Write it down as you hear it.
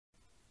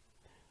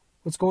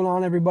What's going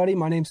on, everybody?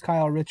 My name's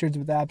Kyle Richards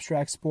with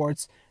Abstract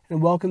Sports,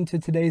 and welcome to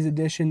today's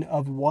edition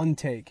of One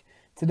Take.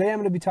 Today I'm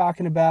going to be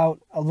talking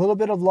about a little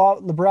bit of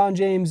LeBron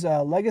James'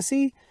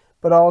 legacy,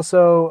 but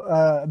also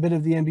a bit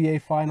of the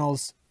NBA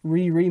Finals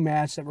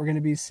rematch that we're going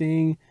to be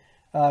seeing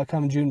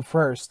come June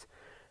 1st.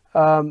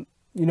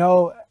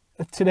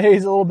 Today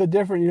is a little bit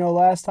different.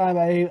 Last time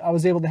I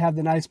was able to have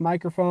the nice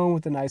microphone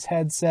with the nice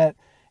headset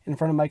in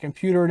front of my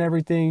computer and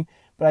everything,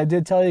 but I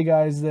did tell you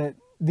guys that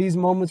these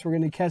moments were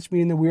going to catch me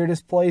in the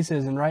weirdest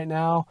places. And right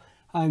now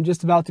I'm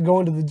just about to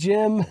go into the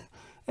gym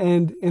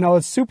and,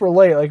 it's super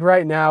late. Like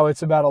right now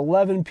it's about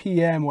 11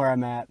 p.m. where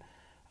I'm at.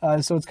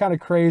 So it's kind of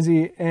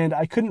crazy. And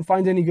I couldn't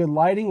find any good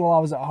lighting while I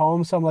was at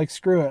home. So I'm like,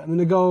 screw it. I'm going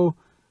to go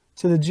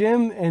to the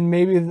gym and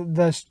maybe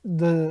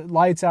the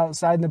lights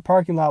outside in the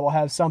parking lot will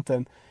have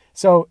something.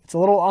 So it's a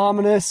little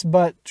ominous,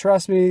 but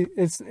trust me,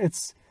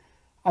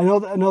 I know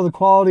the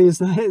quality is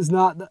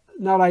not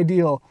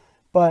ideal,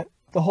 but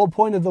the whole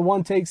point of the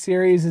One Take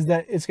series is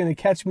that it's going to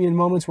catch me in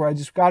moments where I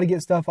just got to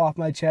get stuff off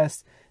my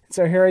chest. And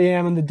so here I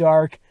am in the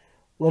dark,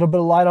 a little bit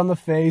of light on the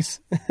face,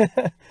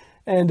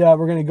 and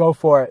we're going to go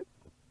for it.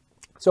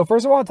 So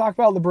first I want to talk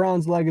about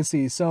LeBron's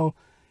legacy. So,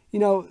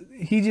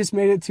 he just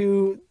made it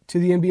to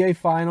the NBA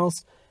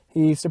Finals.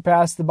 He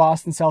surpassed the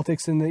Boston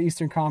Celtics in the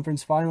Eastern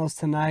Conference Finals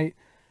tonight.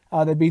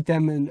 They beat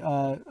them in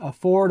a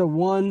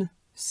 4-1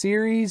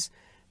 series.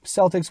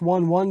 Celtics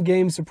won one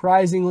game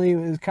surprisingly.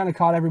 It kind of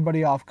caught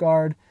everybody off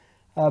guard.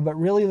 But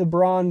really,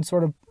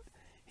 LeBron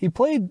he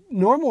played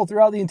normal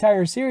throughout the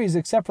entire series,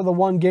 except for the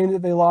one game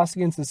that they lost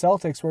against the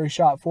Celtics, where he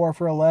shot 4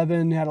 for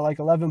 11, had like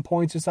 11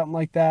 points or something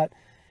like that.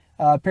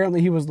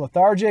 Apparently, he was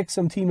lethargic.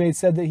 Some teammates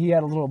said that he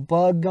had a little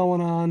bug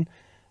going on.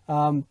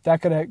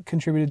 That could have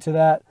contributed to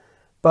that.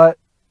 But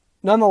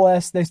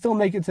nonetheless, they still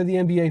make it to the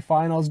NBA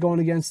Finals, going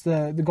against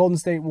the Golden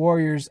State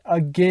Warriors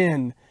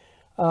again.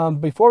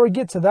 Before we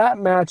get to that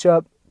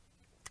matchup,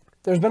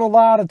 there's been a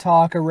lot of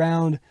talk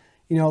around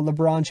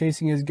LeBron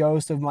chasing his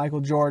ghost of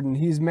Michael Jordan.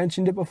 He's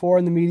mentioned it before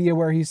in the media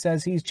where he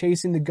says he's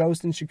chasing the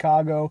ghost in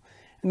Chicago.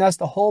 And that's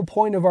the whole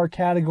point of our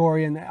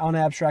category on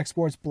Abstract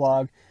Sports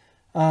blog,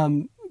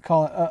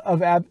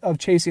 of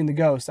chasing the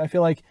ghost. I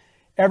feel like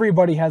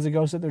everybody has a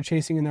ghost that they're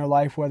chasing in their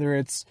life, whether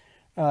it's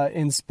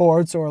in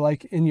sports or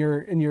like in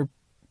your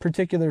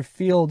particular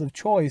field of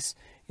choice.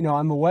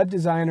 I'm a web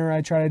designer.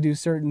 I try to do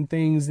certain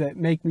things that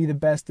make me the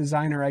best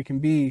designer I can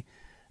be.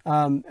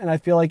 And I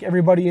feel like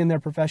everybody in their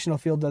professional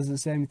field does the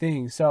same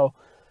thing. So,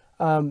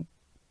 but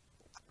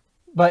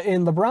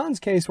in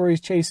LeBron's case where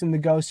he's chasing the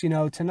ghost,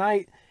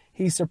 tonight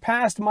he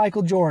surpassed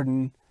Michael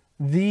Jordan,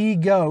 the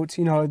GOAT,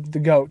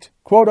 the GOAT,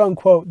 quote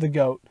unquote, the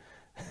GOAT,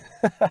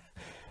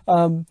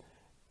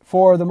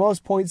 for the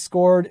most points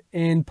scored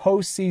in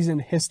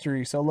postseason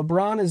history. So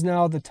LeBron is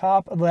now at the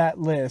top of that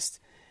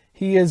list.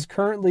 He is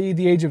currently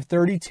the age of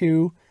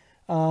 32.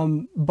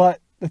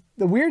 But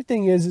the weird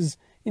thing is,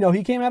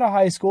 he came out of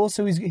high school,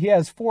 so he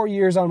has 4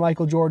 years on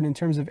Michael Jordan in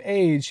terms of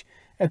age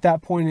at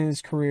that point in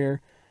his career.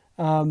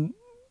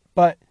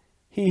 But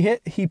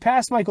he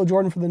passed Michael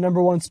Jordan for the number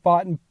one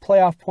spot in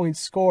playoff points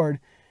scored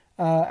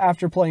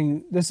after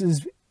playing. This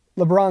is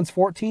LeBron's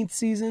 14th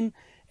season.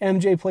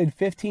 MJ played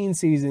 15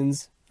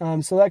 seasons,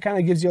 so that kind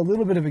of gives you a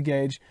little bit of a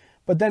gauge.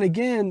 But then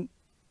again,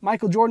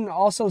 Michael Jordan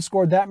also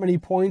scored that many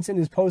points in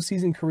his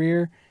postseason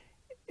career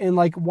in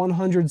like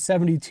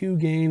 172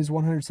 games,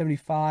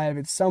 175.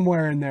 It's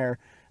somewhere in there.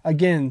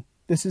 Again,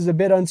 this is a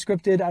bit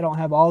unscripted. I don't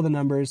have all the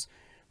numbers,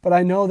 but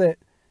I know that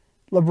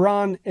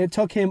LeBron, it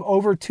took him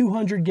over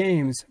 200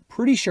 games.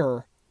 Pretty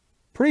sure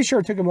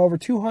it took him over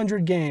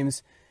 200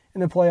 games in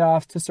the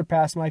playoffs to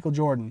surpass Michael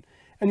Jordan.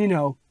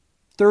 And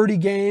 30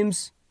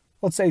 games,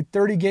 let's say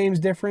 30 games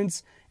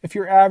difference. If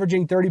you're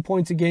averaging 30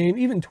 points a game,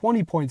 even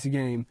 20 points a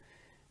game,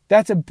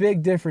 that's a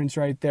big difference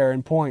right there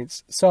in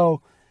points.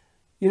 So,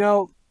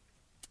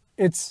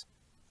 it's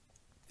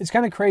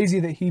kind of crazy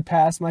that he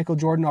passed Michael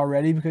Jordan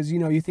already because,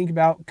 you think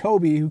about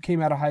Kobe, who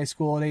came out of high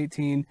school at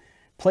 18,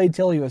 played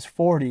till he was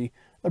 40.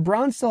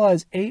 LeBron still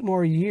has 8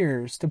 more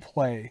years to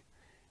play.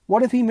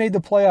 What if he made the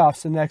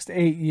playoffs the next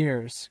 8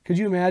 years? Could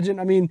you imagine?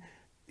 I mean,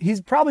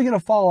 he's probably going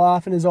to fall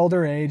off in his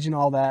older age and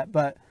all that,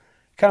 but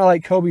kind of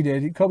like Kobe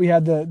did. Kobe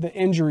had the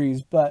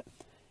injuries, but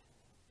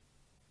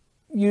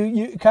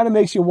it kind of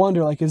makes you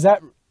wonder, like, is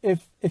that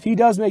if he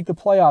does make the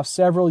playoffs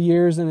several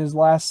years in his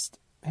last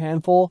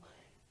handful,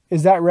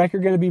 is that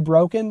record going to be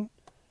broken?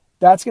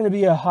 That's going to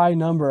be a high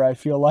number, I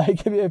feel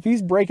like. If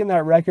he's breaking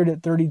that record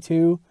at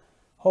 32,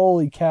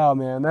 holy cow,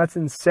 man, that's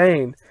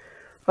insane.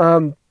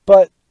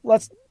 But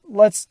let's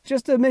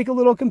just to make a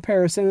little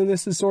comparison, and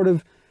this is sort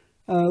of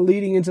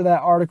leading into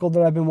that article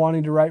that I've been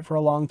wanting to write for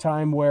a long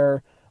time,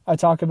 where I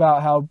talk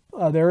about how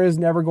there is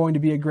never going to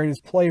be a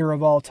greatest player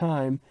of all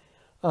time.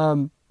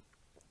 And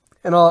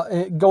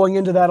going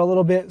into that a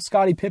little bit,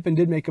 Scottie Pippen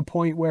did make a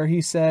point where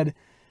he said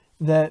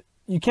that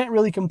you can't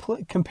really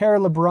compare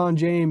LeBron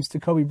James to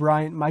Kobe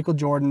Bryant, Michael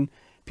Jordan.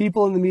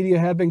 People in the media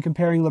have been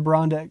comparing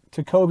LeBron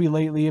to Kobe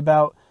lately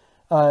about,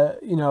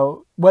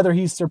 whether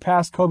he's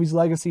surpassed Kobe's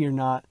legacy or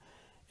not.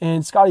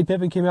 And Scottie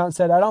Pippen came out and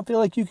said, I don't feel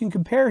like you can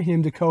compare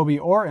him to Kobe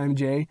or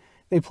MJ.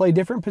 They play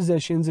different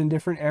positions in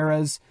different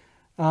eras,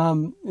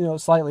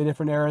 slightly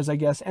different eras, I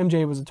guess.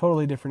 MJ was a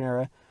totally different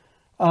era.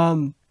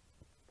 And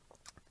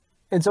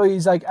so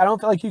he's like, I don't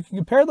feel like you can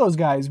compare those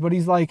guys. But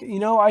he's like,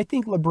 I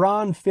think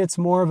LeBron fits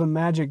more of a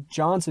Magic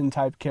Johnson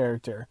type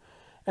character.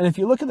 And if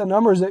you look at the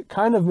numbers, it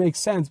kind of makes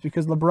sense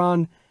because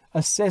LeBron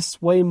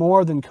assists way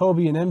more than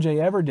Kobe and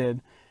MJ ever did,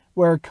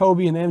 where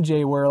Kobe and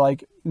MJ were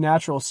like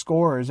natural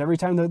scorers. Every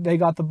time that they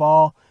got the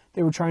ball,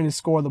 they were trying to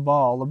score the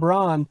ball.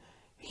 LeBron,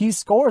 he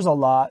scores a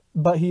lot,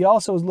 but he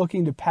also is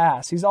looking to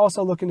pass. He's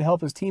also looking to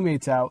help his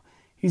teammates out.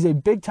 He's a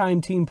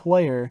big-time team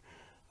player.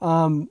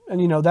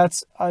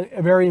 That's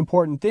a very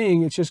important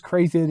thing. It's just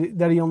crazy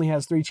that he only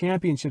has 3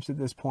 championships at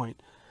this point.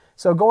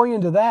 So going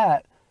into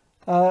that,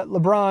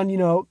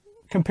 LeBron,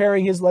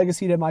 comparing his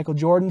legacy to Michael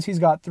Jordan's, he's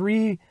got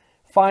 3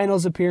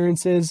 finals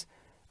appearances.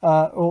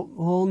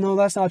 No,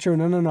 that's not true.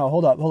 No.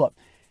 Hold up.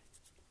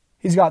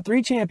 He's got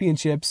 3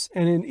 championships,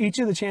 and in each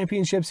of the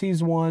championships he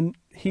won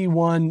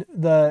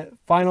the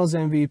finals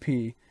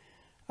MVP.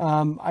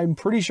 I'm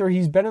pretty sure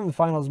he's been in the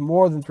finals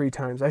more than 3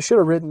 times. I should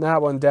have written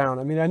that one down.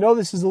 I mean, I know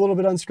this is a little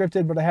bit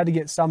unscripted, but I had to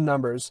get some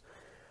numbers.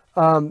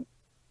 But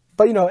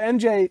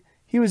MJ,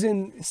 he was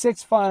in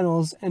 6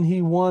 finals, and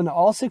he won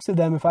all 6 of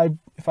them, if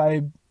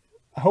I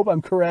hope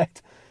I'm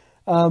correct.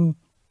 But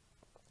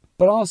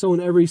also in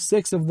every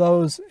 6 of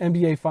those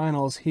NBA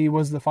finals, he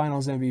was the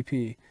finals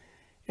MVP.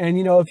 And,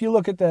 if you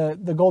look at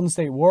the Golden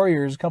State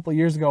Warriors a couple of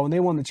years ago when they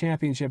won the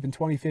championship in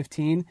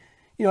 2015,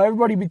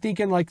 everybody be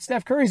thinking like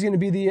Steph Curry's going to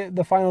be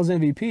the finals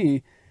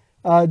MVP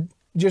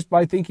just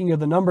by thinking of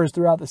the numbers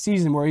throughout the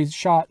season where he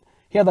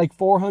had like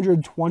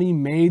 420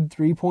 made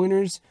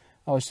 3-pointers.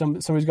 Oh,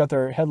 somebody's got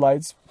their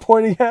headlights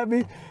pointing at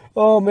me.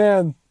 Oh,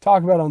 man,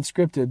 talk about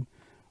unscripted.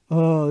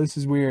 Oh, this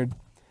is weird.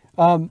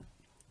 You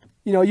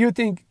would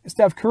think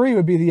Steph Curry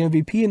would be the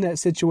MVP in that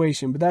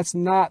situation, but that's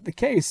not the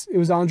case. It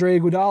was Andre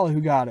Iguodala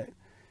who got it.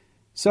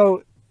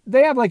 So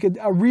they have like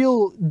a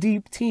real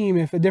deep team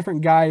if a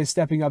different guy is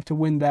stepping up to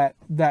win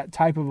that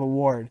type of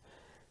award.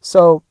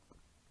 So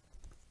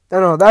I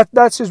don't know,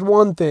 that's just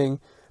one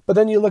thing. But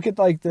then you look at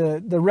like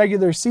the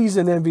regular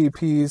season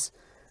MVPs.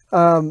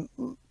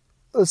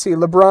 Let's see,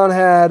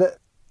 LeBron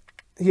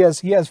he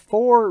has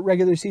 4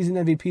 regular season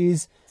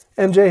MVPs.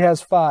 MJ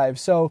has 5.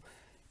 So,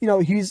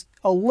 he's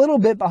a little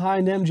bit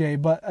behind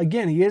MJ, but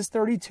again, he is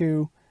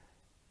 32.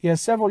 He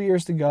has several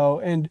years to go.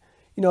 And,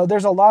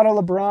 there's a lot of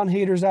LeBron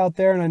haters out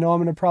there, and I know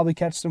I'm going to probably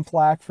catch some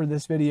flack for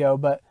this video,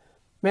 but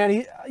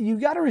man, you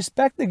got to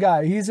respect the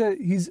guy.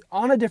 He's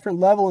on a different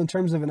level in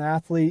terms of an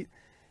athlete.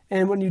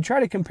 And when you try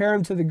to compare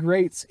him to the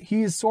greats,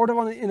 he is sort of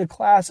in a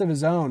class of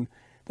his own.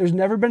 There's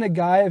never been a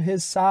guy of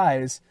his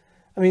size.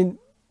 I mean,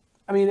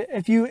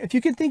 if you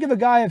can think of a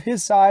guy of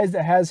his size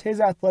that has his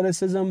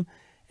athleticism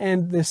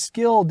and the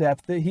skill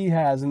depth that he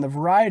has and the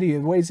variety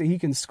of ways that he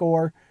can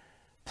score,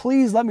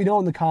 please let me know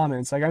in the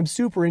comments. Like, I'm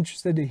super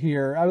interested to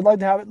hear. I would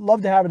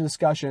love to have a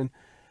discussion.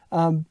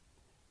 But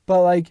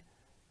like,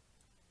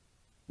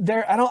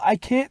 I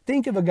can't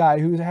think of a guy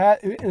who's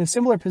in a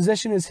similar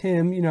position as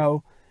him,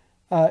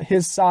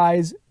 his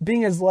size,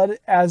 being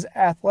as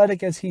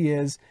athletic as he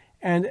is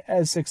and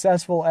as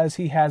successful as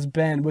he has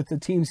been with the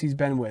teams he's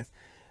been with.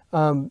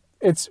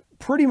 It's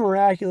pretty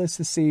miraculous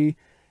to see.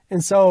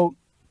 And so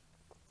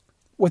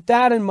with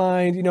that in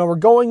mind, we're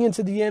going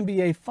into the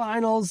NBA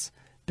Finals,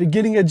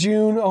 beginning of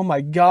June. Oh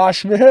my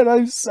gosh, man,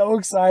 I'm so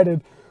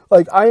excited.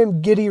 Like, I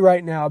am giddy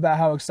right now about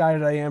how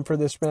excited I am for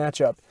this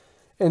matchup.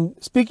 And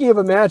speaking of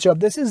a matchup,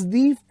 this is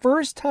the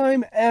first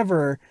time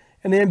ever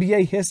in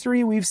NBA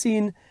history we've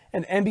seen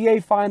an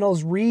NBA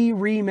Finals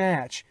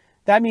rematch.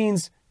 That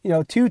means,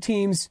 2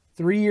 teams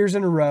 3 years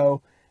in a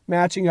row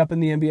matching up in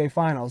the NBA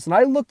Finals. And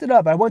I looked it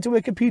up. I went to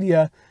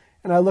Wikipedia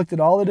and I looked at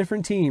all the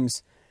different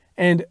teams.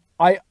 And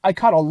I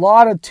caught a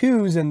lot of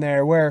 2s in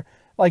there where,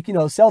 like,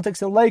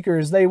 Celtics and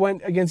Lakers, they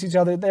went against each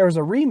other. There was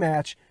a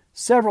rematch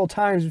several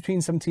times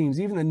between some teams.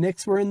 Even the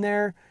Knicks were in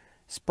there.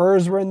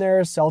 Spurs were in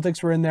there.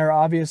 Celtics were in there,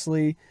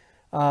 obviously.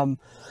 Oh,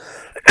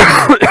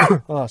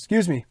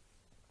 excuse me.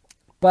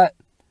 But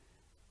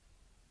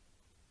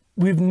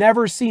we've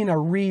never seen a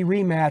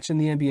rematch in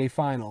the NBA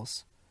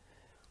Finals,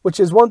 which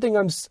is one thing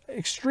I'm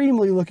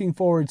extremely looking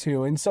forward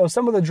to. And so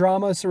some of the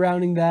drama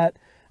surrounding that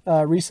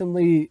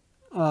recently,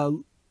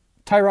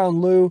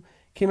 Tyronn Lue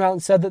came out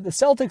and said that the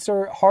Celtics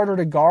are harder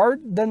to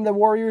guard than the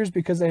Warriors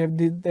because they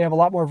have a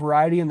lot more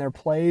variety in their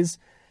plays,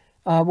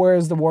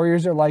 whereas the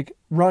Warriors are like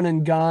run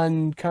and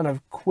gun, kind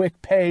of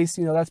quick pace.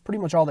 That's pretty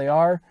much all they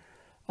are.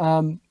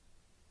 And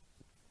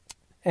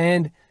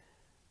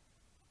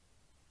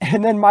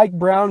then Mike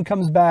Brown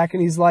comes back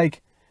and he's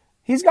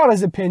got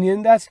his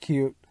opinion. That's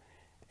cute.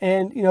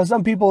 And,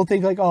 some people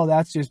think like, oh,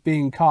 that's just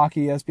being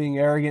cocky, that's being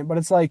arrogant. But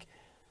it's like,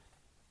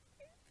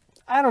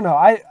 I don't know.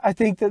 I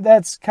think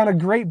that's kind of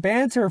great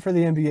banter for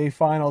the NBA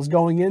Finals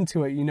going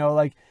into it.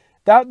 Like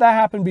that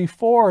happened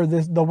before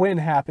the win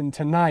happened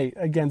tonight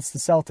against the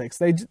Celtics.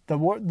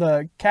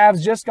 The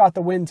Cavs just got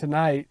the win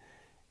tonight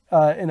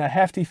in a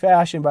hefty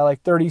fashion by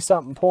like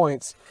 30-something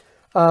points.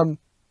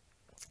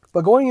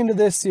 But going into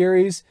this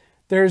series,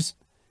 there's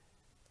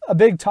a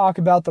big talk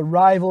about the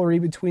rivalry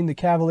between the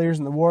Cavaliers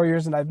and the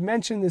Warriors, and I've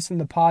mentioned this in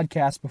the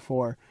podcast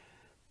before.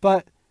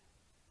 But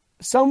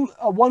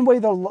one way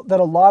that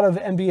a lot of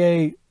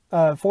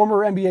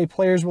former NBA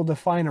players will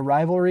define a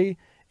rivalry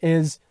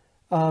is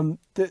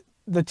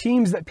the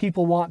teams that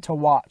people want to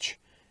watch.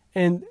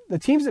 And the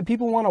teams that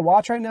people want to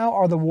watch right now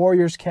are the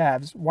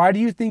Warriors-Cavs. Why do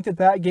you think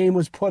that game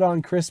was put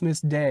on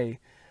Christmas Day?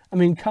 I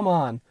mean, come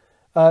on.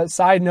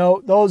 Side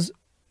note, those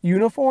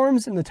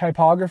uniforms and the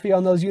typography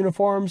on those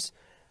uniforms,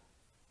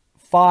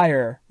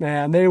 fire,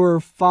 man. They were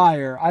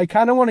fire. I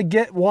kind of want to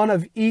get one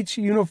of each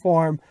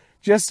uniform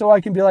just so I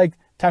can be like,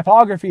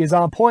 typography is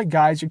on point,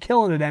 guys. You're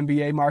killing it,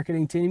 NBA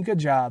marketing team. Good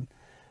job.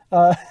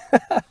 Well,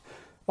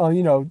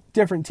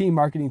 different team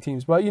marketing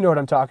teams, but you know what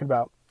I'm talking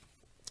about.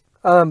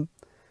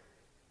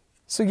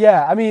 So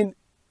yeah, I mean,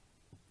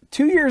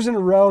 2 years in a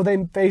row,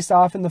 they faced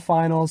off in the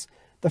finals.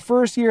 The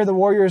first year, the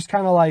Warriors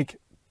kind of like,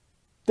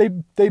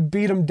 they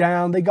beat them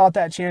down. They got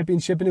that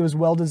championship, and it was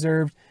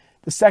well-deserved.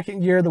 The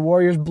second year, the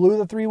Warriors blew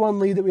the 3-1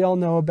 lead that we all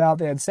know about.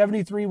 They had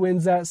 73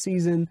 wins that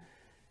season.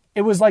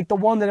 It was like the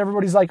one that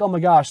everybody's like, oh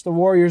my gosh, the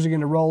Warriors are going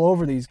to roll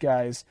over these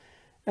guys.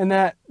 And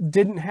that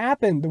didn't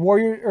happen.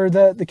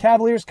 The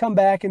Cavaliers come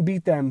back and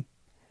beat them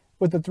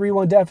with the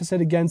 3-1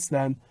 deficit against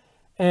them.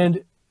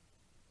 And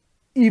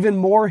even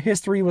more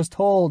history was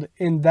told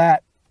in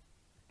that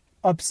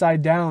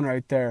upside down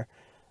right there,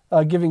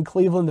 giving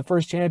Cleveland the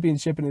first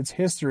championship in its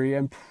history,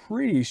 I'm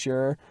pretty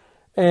sure.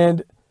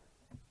 And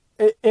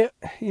it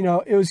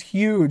was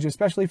huge,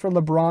 especially for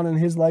LeBron and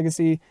his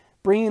legacy.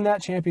 Bringing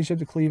that championship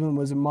to Cleveland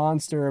was a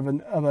monster of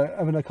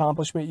an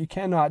accomplishment. You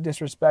cannot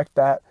disrespect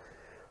that.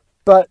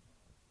 But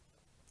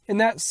in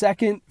that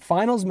second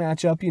finals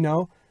matchup,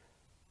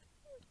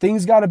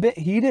 things got a bit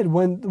heated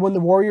when the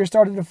Warriors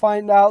started to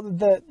find out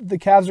that the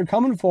Cavs are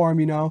coming for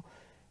him.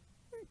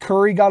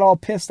 Curry got all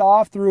pissed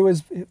off, threw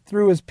his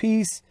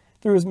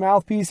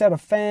mouthpiece at a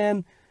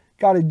fan,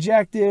 got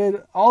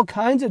ejected, all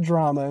kinds of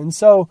drama. And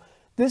so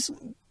it's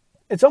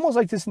almost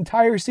like this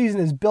entire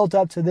season is built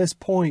up to this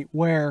point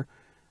where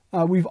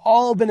we've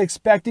all been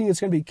expecting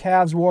it's going to be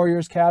Cavs,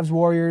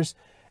 Warriors.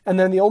 And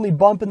then the only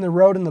bump in the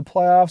road in the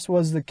playoffs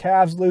was the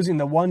Cavs losing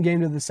the one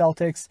game to the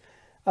Celtics.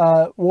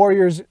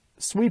 Warriors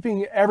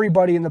sweeping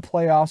everybody in the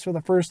playoffs for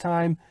the first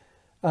time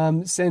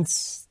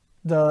since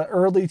the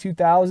early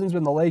 2000s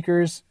when the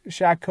Lakers,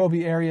 Shaq,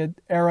 Kobe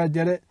era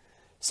did it.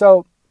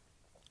 So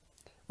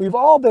we've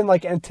all been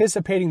like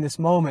anticipating this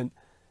moment.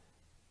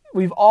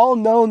 We've all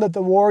known that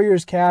the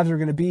Warriors Cavs are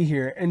going to be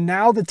here, and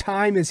now the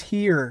time is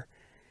here.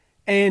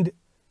 And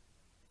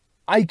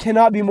I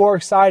cannot be more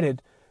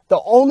excited.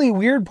 The only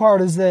weird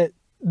part is that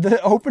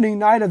the opening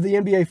night of the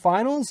NBA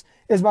Finals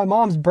is my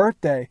mom's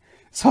birthday.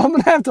 So I'm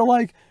going to have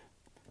to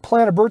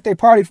plan a birthday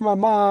party for my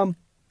mom.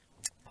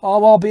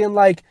 All while being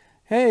like,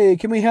 hey,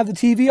 can we have the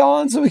TV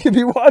on so we can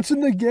be watching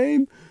the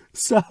game?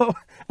 So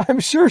I'm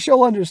sure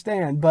she'll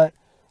understand, but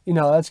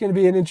that's going to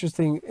be an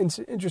interesting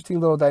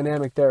little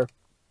dynamic there.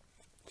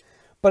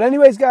 But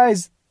anyways,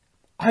 guys,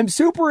 I'm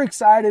super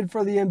excited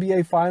for the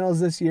NBA Finals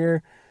this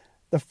year.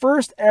 The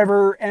first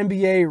ever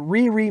NBA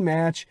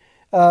rematch.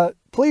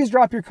 Please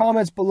drop your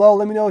comments below.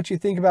 Let me know what you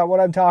think about what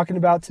I'm talking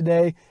about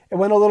today. It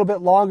went a little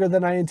bit longer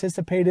than I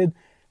anticipated.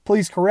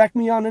 Please correct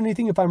me on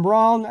anything if I'm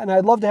wrong, and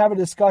I'd love to have a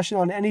discussion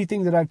on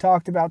anything that I've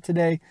talked about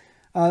today.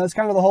 That's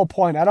kind of the whole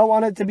point. I don't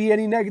want it to be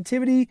any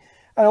negativity.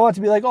 I don't want it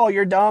to be like, oh,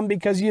 you're dumb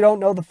because you don't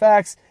know the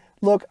facts.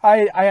 Look,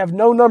 I have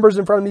no numbers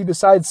in front of me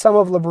besides some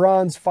of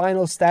LeBron's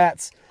final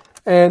stats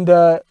and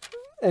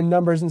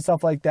numbers and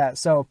stuff like that.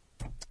 So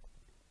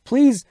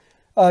please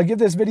give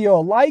this video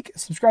a like,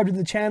 subscribe to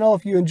the channel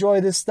if you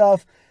enjoy this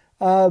stuff.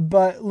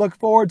 But look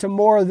forward to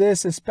more of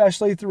this,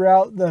 especially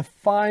throughout the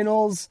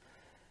finals.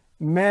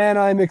 Man,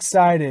 I'm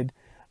excited.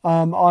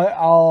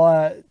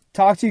 I'll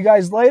talk to you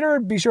guys later.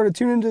 Be sure to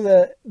tune into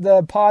the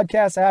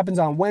podcast that happens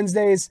on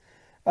Wednesdays,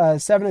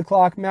 7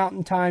 o'clock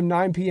Mountain Time,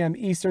 9 p.m.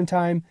 Eastern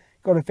Time.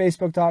 Go to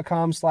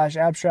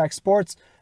facebook.com/abstractsports.